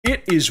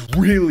It is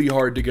really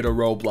hard to get a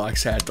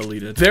Roblox hat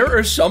deleted. There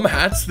are some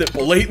hats that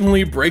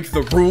blatantly break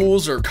the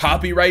rules or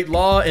copyright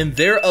law, and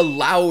they're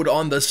allowed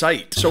on the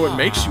site. So it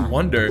makes you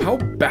wonder, how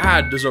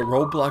bad does a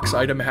Roblox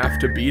item have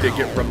to be to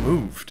get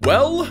removed?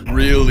 Well,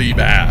 really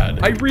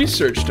bad. I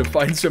researched to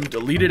find some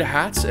deleted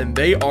hats, and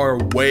they are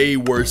way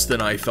worse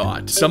than I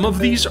thought. Some of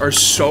these are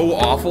so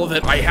awful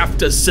that I have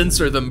to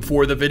censor them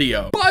for the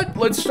video. But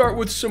let's start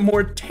with some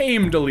more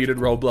tame deleted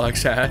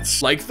Roblox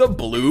hats, like the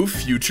blue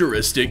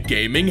futuristic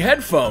gaming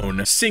headphone.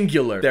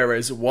 Singular. There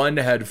is one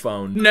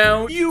headphone.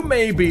 Now, you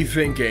may be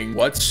thinking,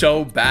 what's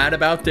so bad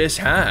about this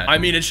hat? I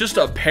mean, it's just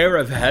a pair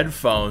of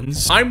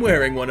headphones. I'm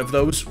wearing one of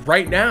those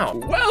right now.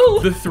 Well,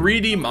 the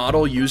 3D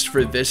model used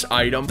for this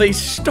item, they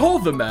stole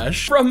the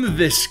mesh from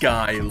this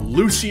guy,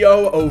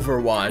 Lucio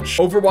Overwatch.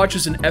 Overwatch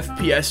is an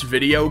FPS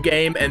video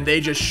game, and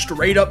they just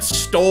straight up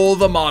stole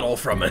the model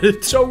from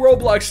it. So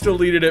Roblox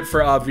deleted it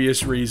for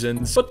obvious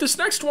reasons. But this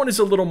next one is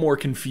a little more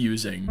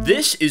confusing.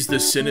 This is the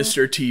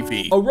Sinister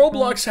TV, a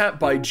Roblox hat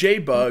by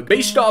J-Bug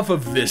based off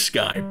of this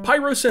guy,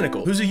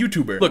 Pyrocynical, who's a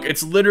YouTuber. Look,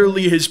 it's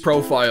literally his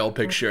profile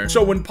picture.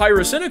 So when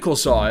Pyrocynical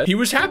saw it, he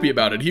was happy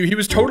about it. He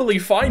was totally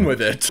fine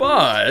with it.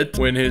 But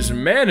when his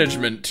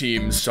management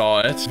team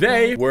saw it,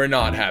 they were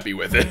not happy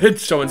with it.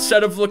 So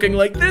instead of looking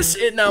like this,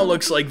 it now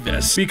looks like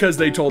this, because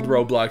they told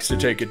Roblox to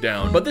take it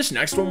down. But this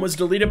next one was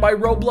deleted by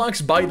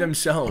Roblox by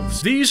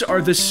themselves. These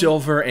are the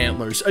silver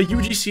antlers, a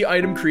UGC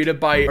item created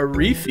by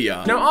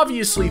Arethia. Now,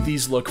 obviously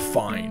these look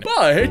fine,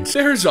 but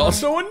there's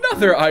also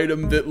another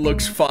item that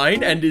looks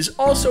fine and is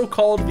also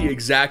called the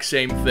exact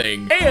same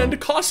thing and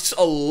costs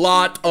a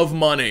lot of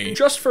money.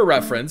 Just for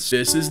reference,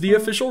 this is the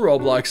official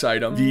Roblox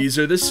item. These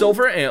are the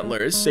silver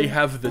antlers. They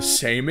have the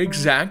same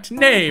exact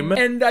name,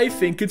 and I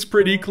think it's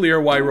pretty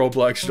clear why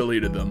Roblox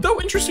deleted them. Though,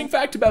 interesting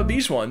fact about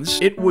these ones,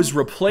 it was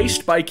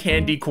replaced by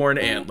candy corn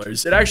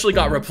antlers. It actually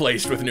got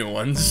replaced with new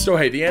ones. So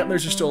hey, the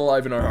antlers are still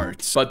alive in our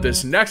hearts. But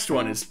this next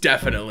one is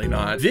definitely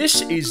not.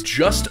 This is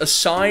just a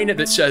sign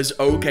that says,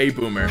 "Okay,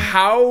 Boomer."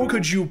 How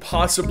could you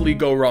possibly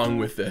go wrong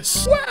with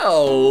this?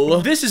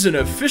 Well, this is an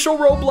official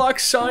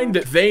Roblox sign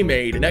that they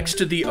made next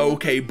to the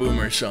 "Okay,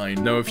 Boomer"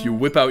 sign. Now, if you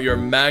whip out your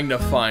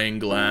magnifying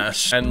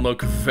glass and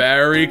look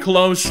very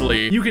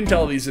closely, you can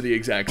tell these are the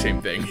exact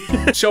same thing.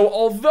 So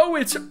although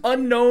it's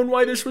unknown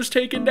why this was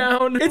taken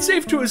down, it's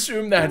safe to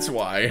assume that's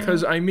why.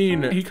 Because, I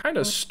mean, he kind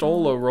of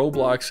stole a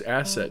Roblox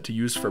asset to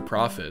use for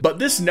profit. But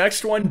this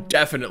next one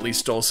definitely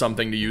stole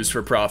something to use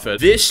for profit.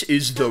 This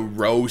is the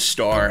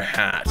Rostar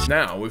hat.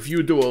 Now, if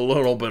you do a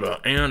little bit of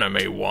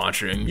anime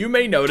watching, you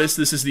may notice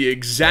this is the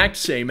exact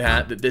same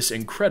hat that this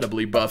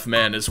incredibly buff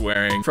man is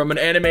wearing from an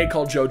anime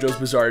called JoJo's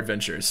Bizarre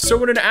Adventures. So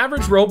when an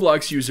average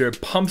Roblox user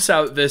pumps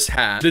out this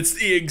hat that's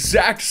the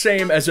exact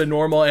same as a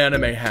normal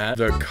anime hat,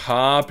 the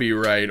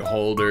copyright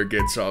holder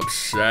gets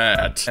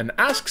upset and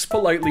asks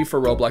politely for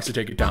Roblox to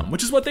take it down,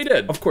 which is what they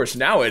did. Of course,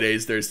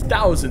 nowadays there's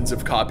thousands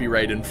of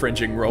copyright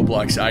infringing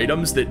Roblox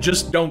items that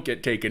just don't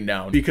get taken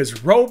down because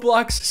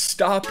Roblox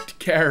stopped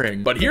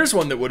caring. But here's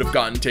one that would have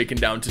gotten taken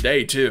down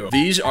today too.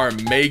 These are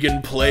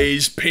Megan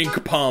Plays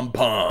pink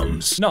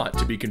pom-poms, not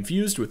to be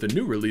confused with a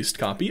new released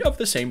copy of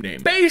the same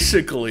name.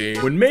 Basically,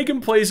 when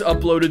Megan Plays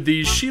uploaded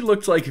these, she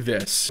looked like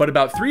this, but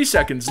about 3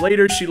 seconds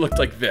later she looked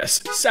like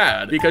this.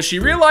 Sad, because she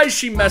realized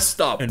she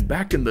messed up. And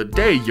back in the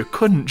day, you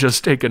couldn't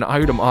just take an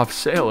item off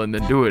sale and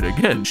then do it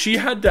again. She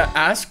had to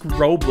ask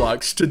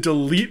Roblox to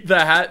delete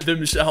the hat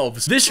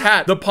themselves. This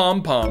hat, the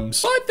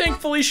pom-poms. But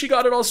thankfully she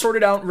got it all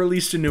sorted out and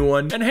released a new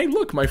one. And hey,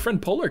 look, my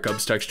friend Polar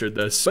Cubs textured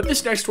this. But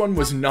this next one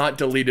was not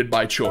deleted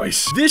by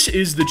choice. This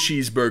is the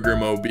cheeseburger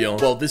mobile.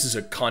 Well, this is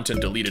a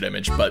content deleted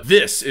image, but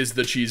this is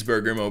the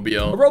cheeseburger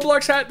mobile. A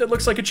Roblox hat that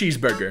looks like a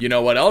cheeseburger. You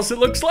know what else it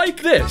looks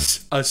like?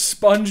 This. A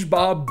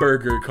SpongeBob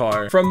burger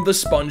car from the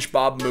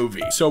SpongeBob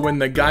movie. So when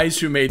the guys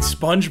who made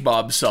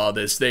SpongeBob saw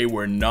this, they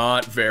were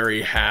not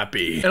very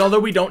happy. And although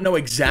we don't know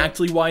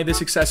exactly why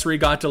this accessory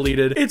got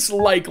deleted, it's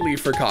likely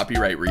for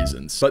copyright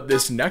reasons. But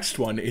this next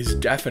one is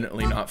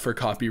definitely not for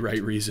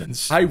copyright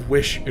reasons. I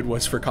wish it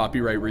was for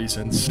copyright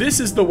reasons. This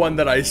is the one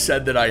that I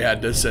said that I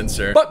had to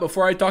censor. But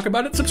before I talk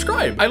about it,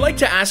 subscribe. I like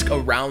to ask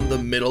around the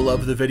middle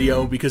of the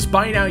video because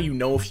by now you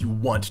know if you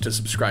want to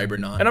subscribe or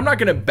not. And I'm not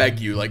gonna beg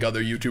you like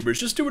other YouTubers,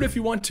 just do it if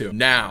you want to.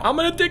 Now, I'm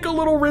gonna take a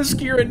little risk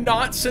here and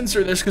not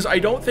censor this because I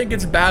don't think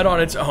it's bad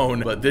on its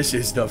own, but this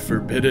is the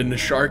Forbidden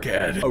Shark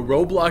Head, a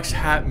Roblox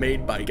hat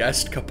made by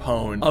Guest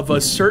Capone of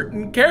a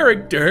certain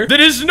character that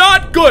is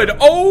not good.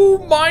 Oh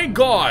my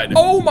god.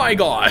 Oh my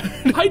god.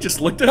 I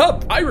just looked it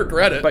up. I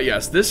regret it. But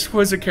yes, this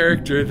was a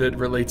character that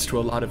relates to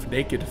a lot of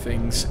naked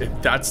things.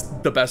 That's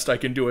the best I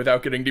can do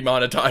without getting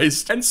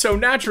demonetized. And so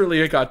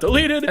naturally it got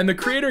deleted, and the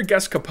creator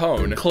Guest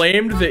Capone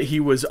claimed that he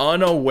was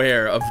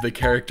unaware of the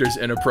character's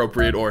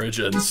inappropriate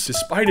origins,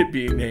 despite it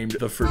being named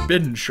the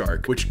Forbidden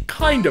Shark, which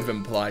kind of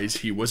implies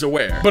he was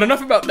aware. But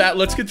enough about that,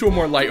 let's get to a more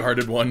more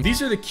lighthearted one.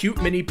 These are the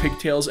cute mini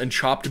pigtails and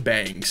chopped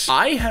bangs.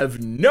 I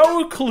have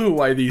no clue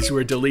why these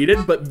were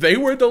deleted, but they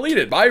were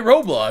deleted by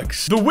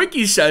Roblox. The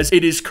wiki says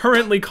it is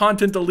currently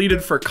content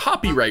deleted for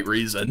copyright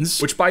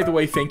reasons, which, by the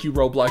way, thank you,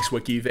 Roblox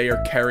wiki. They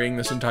are carrying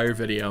this entire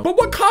video. But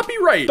what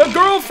copyright? The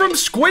girl from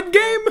Squid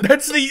Game?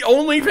 That's the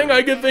only thing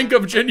I could think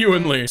of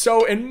genuinely.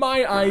 So in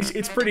my eyes,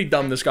 it's pretty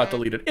dumb this got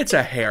deleted. It's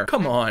a hair.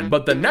 Come on.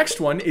 But the next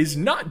one is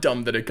not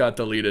dumb that it got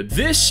deleted.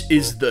 This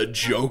is the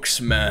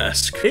jokes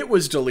mask. It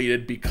was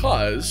deleted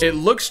because it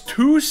looks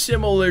too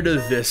similar to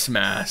this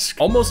mask.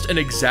 Almost an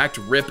exact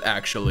rip,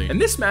 actually.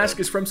 And this mask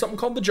is from something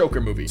called the Joker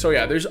movie. So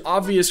yeah, there's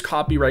obvious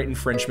copyright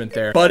infringement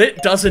there, but it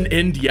doesn't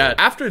end yet.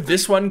 After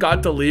this one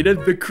got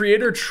deleted, the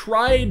creator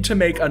tried to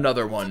make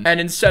another one. And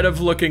instead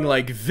of looking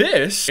like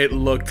this, it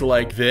looked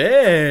like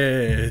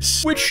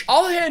this, which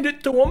I'll hand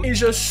it to him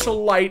is a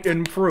slight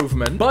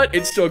improvement, but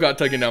it still got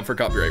taken down for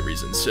copyright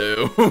reasons.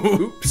 So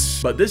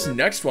oops. But this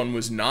next one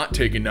was not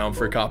taken down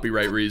for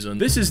copyright reasons.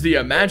 This is the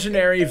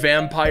Imaginary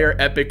Vampire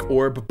Epic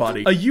Orb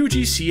Buddy, a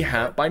UGC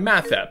hat by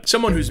MathEp.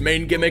 Someone whose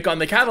main gimmick on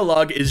the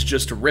catalog is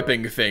just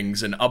ripping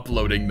things and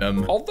uploading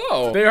them.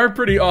 Although, they are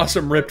pretty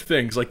awesome ripped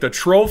things, like the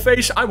troll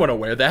face. I want to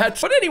wear that.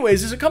 But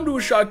anyways, does it come to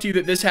a shock to you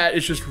that this hat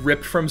is just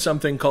ripped from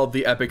something called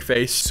the Epic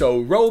Face?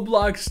 So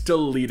Roblox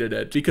deleted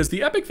it because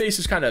the Epic Face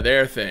is kind of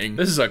their thing.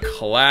 This is a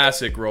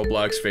classic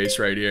Roblox face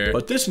right here.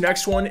 But this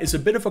next one is a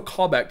bit of a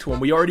callback to one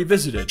we already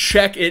visited.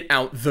 Check it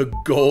out, the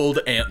gold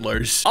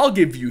antlers. I'll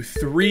give you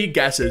 3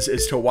 guesses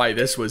as to why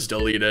this was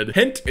deleted.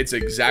 Hint, it's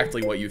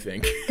exactly what you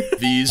think.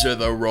 These are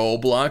the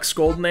Roblox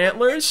golden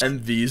antlers,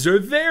 and these are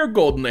their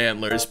golden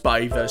antlers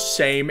by the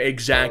same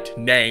exact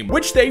name,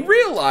 which they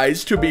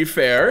realized, to be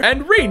fair,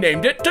 and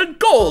renamed it to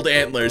gold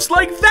antlers.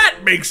 Like, that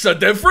makes a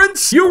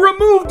difference. You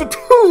removed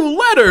 2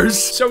 letters.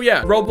 So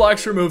yeah,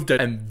 Roblox removed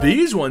it, and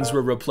these ones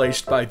were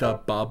replaced by the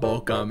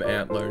bubblegum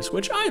antlers,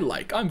 which I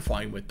like. I'm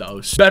fine with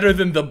those. Better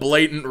than the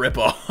blatant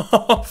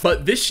ripoff.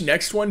 But this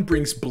next one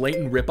brings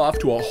blatant ripoff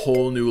to a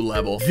whole new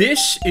level.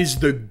 This is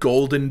the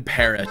golden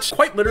parrot.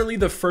 Quite literally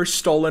the first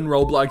stolen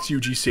Roblox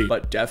UGC,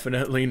 but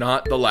definitely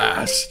not the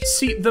last.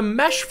 See, the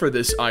mesh for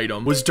this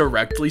item was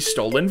directly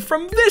stolen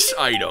from this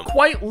item.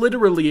 Quite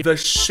literally the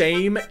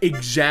same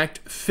exact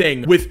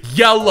thing with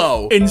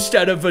yellow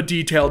instead of a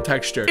detailed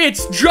texture.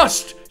 It's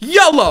just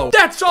yellow.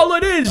 That's all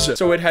it is.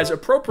 So it has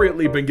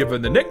appropriately been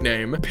given the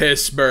nickname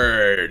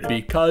Pissbird,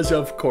 because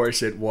of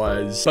course it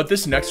was. But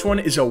this next one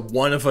is a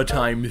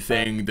one-of-a-time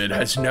thing that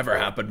has never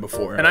happened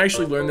before. And I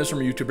actually learned this from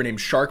a YouTuber named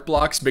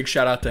Sharkblocks. Big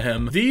shout out to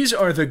him. These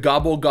are the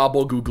Gobble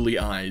Gobble Googly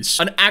Eyes,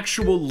 an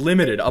actual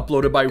limited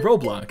uploaded by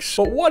Roblox.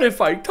 But what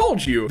if I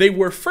told you they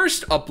were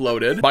first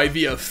uploaded by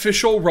the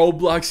official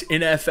Roblox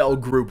NFL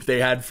group they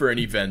had for an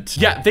event?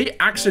 Yeah, they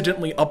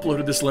accidentally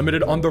uploaded this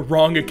limited on the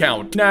wrong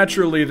account.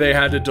 Naturally, they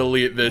had to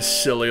delete this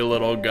silly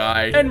little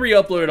guy and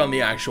re-upload it on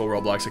the actual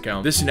Roblox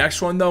account. This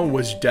next one though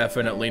was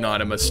definitely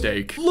not a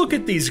mistake. Look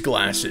at these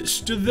glasses.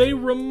 Do they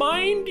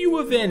remind you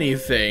of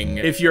anything?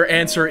 If your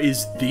answer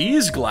is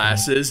these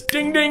glasses,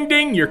 ding ding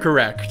ding, you're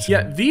correct.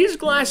 Yeah, these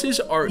glasses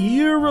are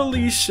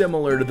eerily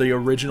similar to the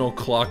original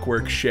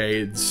Clockwork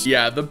shades.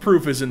 Yeah, the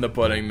proof is in the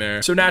pudding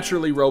there. So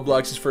naturally,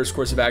 Roblox's first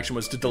course of action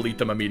was to delete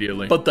them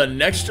immediately. But the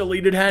next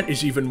deleted hat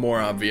is even more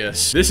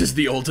obvious. This is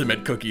the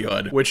ultimate cookie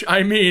hood, which,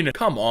 I mean,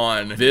 come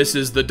on. This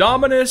is the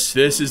Dominus.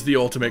 This is the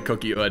ultimate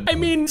cookie hood. I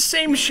mean,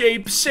 same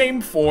shape, same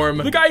form.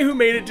 The guy who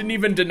made it didn't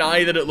even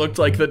deny that it looked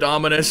like the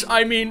Dominus.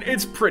 I mean,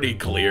 it's pretty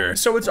clear.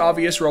 So it's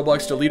obvious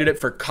Roblox deleted it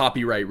for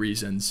copyright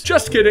reasons.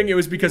 Just kidding, it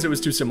was because it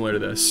was too similar to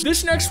this.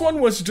 This next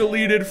one was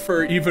deleted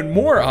for even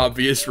more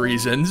obvious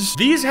reasons.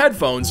 These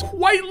headphones,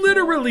 quite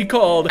literally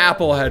called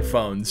Apple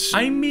headphones.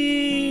 I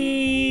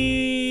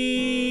mean,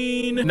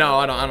 no,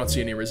 I don't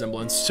see any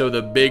resemblance. So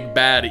the big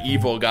bad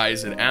evil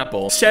guys at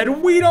Apple said,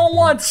 we don't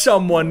want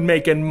someone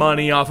making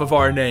money off of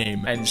our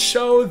name. And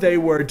so they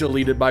were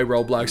deleted by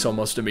Roblox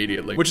almost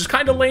immediately, which is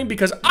kind of lame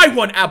because I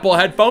want Apple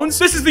headphones.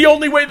 This is the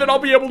only way that I'll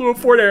be able to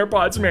afford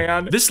AirPods,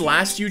 man. This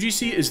last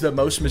UGC is the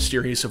most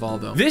mysterious of all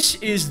though. This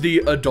is the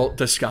adult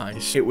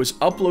disguise. It was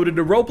uploaded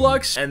to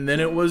Roblox and then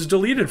it was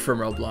deleted from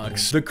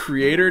Roblox. The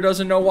creator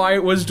doesn't know why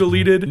it was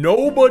deleted.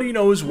 Nobody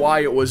knows why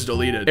it was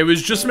deleted. It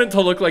was just meant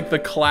to look like the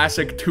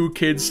classic 2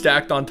 kids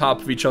stacked on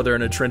top of each other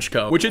in a trench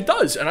coat, which it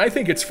does, and I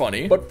think it's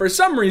funny, but for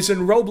some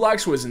reason,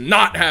 Roblox was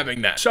not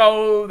having that,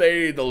 so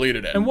they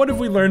deleted it. And what have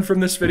we learned from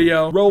this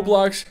video?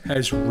 Roblox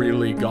has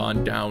really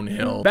gone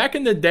downhill. Back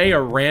in the day,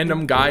 a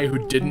random guy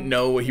who didn't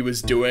know what he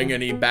was doing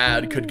any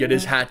bad could get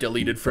his hat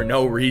deleted for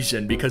no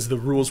reason because the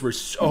rules were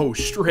so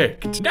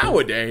strict.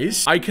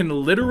 Nowadays, I can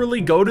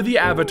literally go to the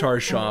avatar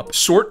shop,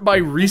 sort by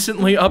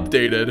recently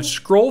updated,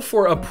 scroll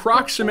for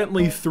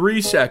approximately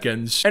 3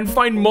 seconds, and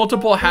find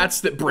multiple hats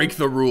that break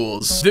the rules.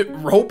 rules that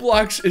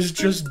Roblox is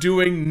just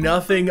doing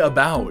nothing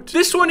about.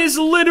 This one is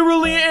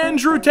literally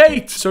Andrew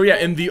Tate. So yeah,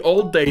 in the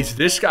old days,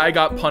 this guy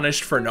got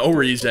punished for no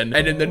reason.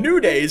 And in the new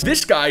days,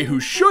 this guy who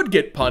should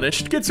get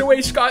punished gets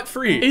away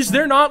scot-free. Is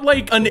there not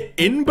like an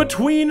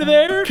in-between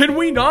there? Can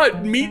we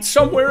not meet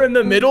somewhere in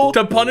the middle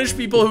to punish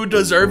people who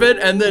deserve it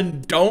and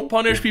then don't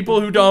punish people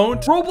who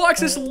don't?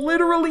 Roblox is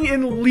literally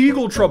in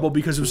legal trouble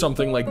because of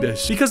something like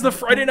this. Because the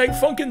Friday Night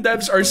Funkin'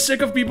 devs are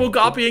sick of people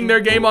copying their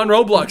game on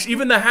Roblox,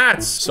 even the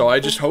hats. So I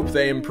just hope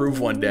they improve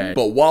one day.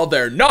 But while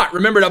they're not,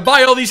 remember to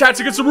buy all these hats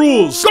against the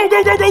rules. Go,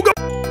 go, go, go,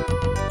 go!